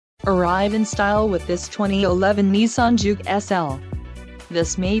Arrive in style with this 2011 Nissan JUKE SL.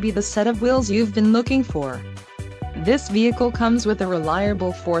 This may be the set of wheels you've been looking for. This vehicle comes with a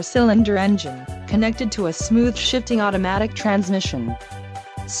reliable 4-cylinder engine, connected to a smooth shifting automatic transmission.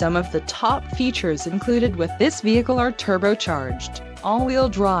 Some of the top features included with this vehicle are turbocharged, all-wheel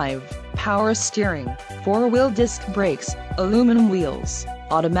drive, power steering, 4-wheel disc brakes, aluminum wheels,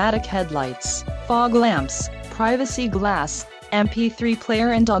 automatic headlights, fog lamps, privacy glass, MP3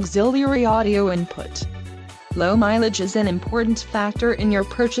 player and auxiliary audio input. Low mileage is an important factor in your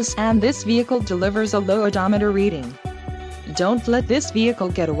purchase, and this vehicle delivers a low odometer reading. Don't let this vehicle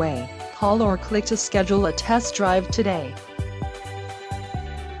get away. Call or click to schedule a test drive today.